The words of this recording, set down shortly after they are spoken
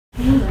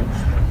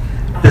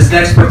This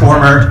next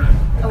performer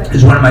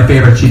is one of my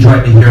favorites. She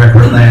joined me here at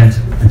Birdland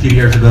a few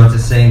years ago to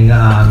sing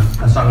a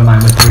song of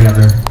mine with 3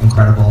 other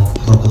incredible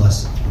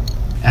vocalists.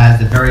 As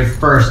the very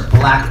first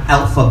Black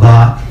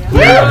Alphabet.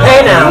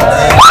 Hey now.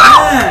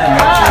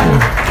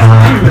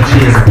 But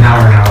she is a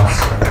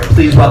powerhouse.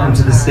 Please welcome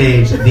to the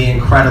stage the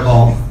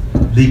incredible,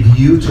 the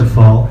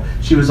beautiful.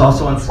 She was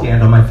also on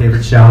Scandal, my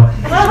favorite show.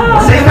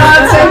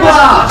 Saycon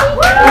Sengbloh.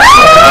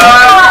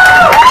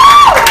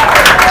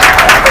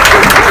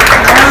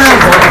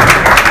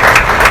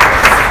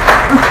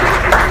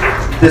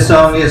 This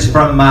song is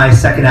from my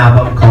second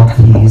album called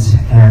Keys,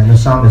 and the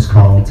song is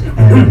called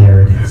And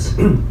There It Is.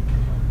 When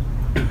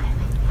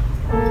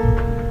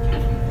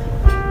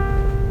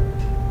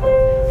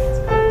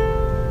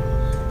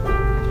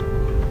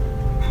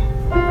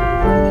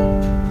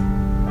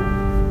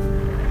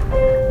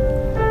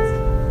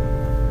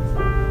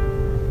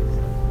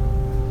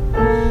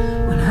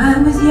I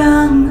was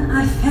young,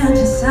 I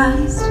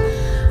fantasized.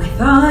 I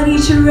thought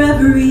each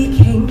reverie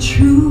came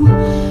true,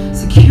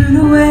 secured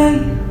away.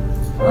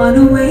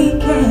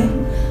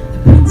 Unawakened, the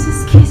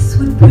prince's kiss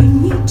would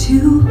bring me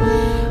to.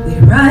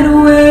 We'd ride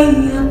away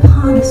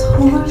upon his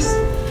horse.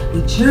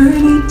 We'd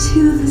journey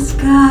to the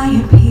sky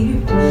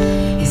appeared.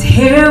 His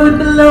hair would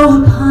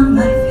blow upon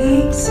my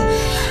face,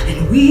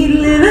 and we'd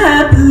live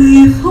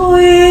happily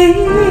for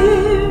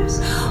years.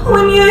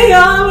 When you're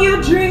young, you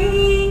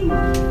dream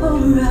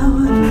for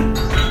hours,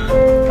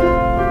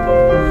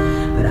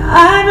 but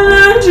I've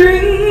learned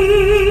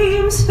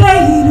dreams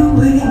fade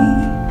away.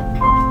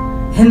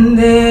 And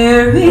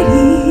there it is.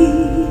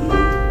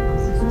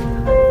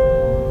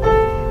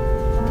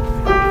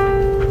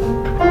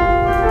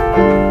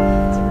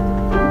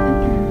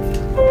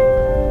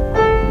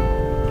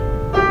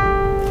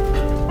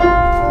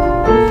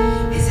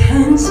 His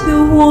hands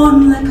feel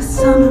warm like a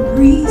summer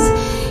breeze.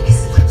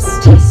 His lips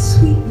taste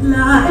sweet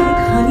like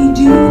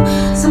honeydew.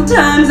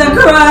 Sometimes I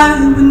cry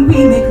when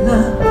we make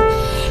love.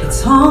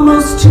 It's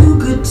almost too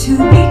good to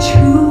be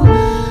true.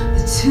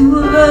 The two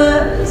of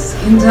us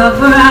can talk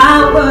for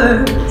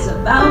hours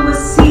about what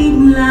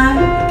seemed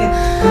like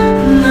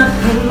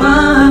nothing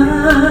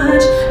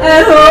much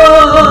at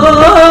all.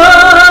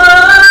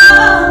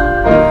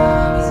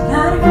 He's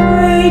not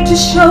afraid to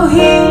show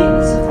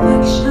his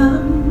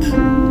affection.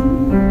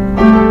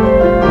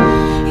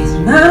 He's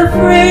not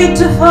afraid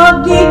to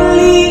fall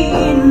deeply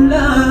in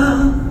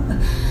love.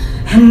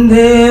 And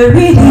there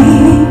it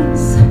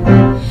is.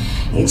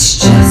 It's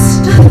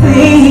just a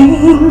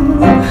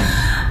thing.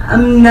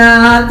 I'm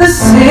not the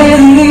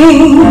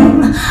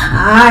same.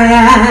 I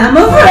am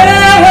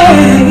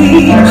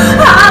afraid.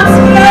 I'm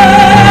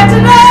scared to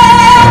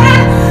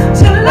let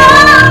to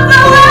love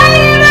the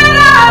way that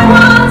I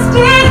once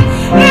did.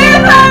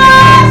 If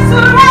I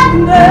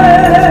surrender,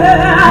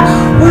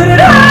 would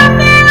it hurt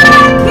me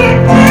like it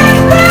did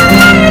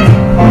then?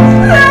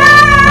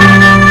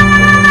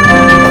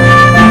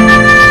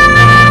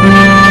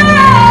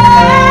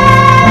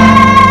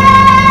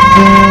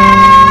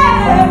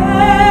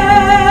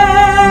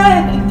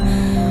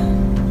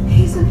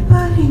 He's a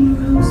budding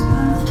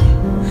rosebud.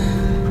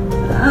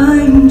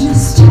 I'm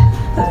just a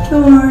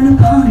thorn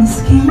upon his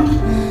skin.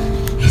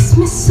 His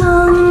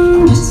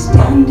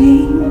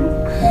misunderstanding,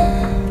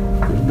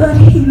 but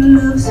he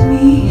loves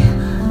me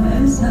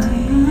as I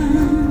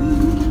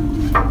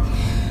am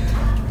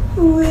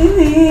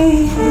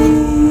within.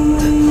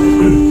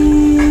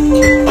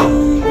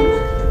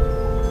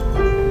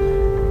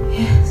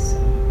 Yes,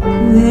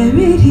 there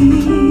it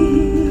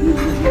is.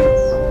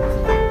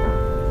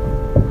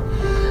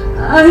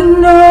 I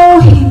know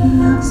he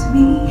loves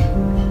me.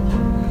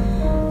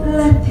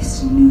 Let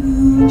this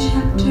new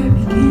chapter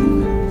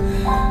begin.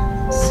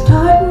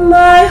 Start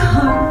my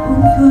heart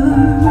over.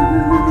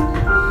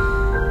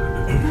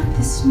 Let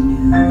this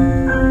new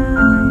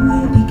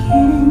way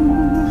begin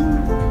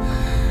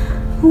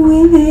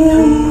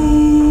within.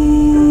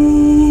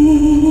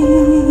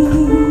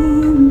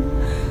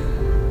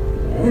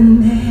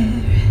 And there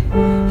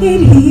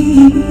it is.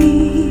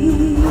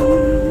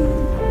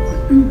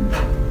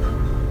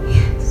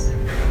 Yes,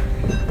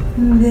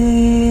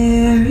 there.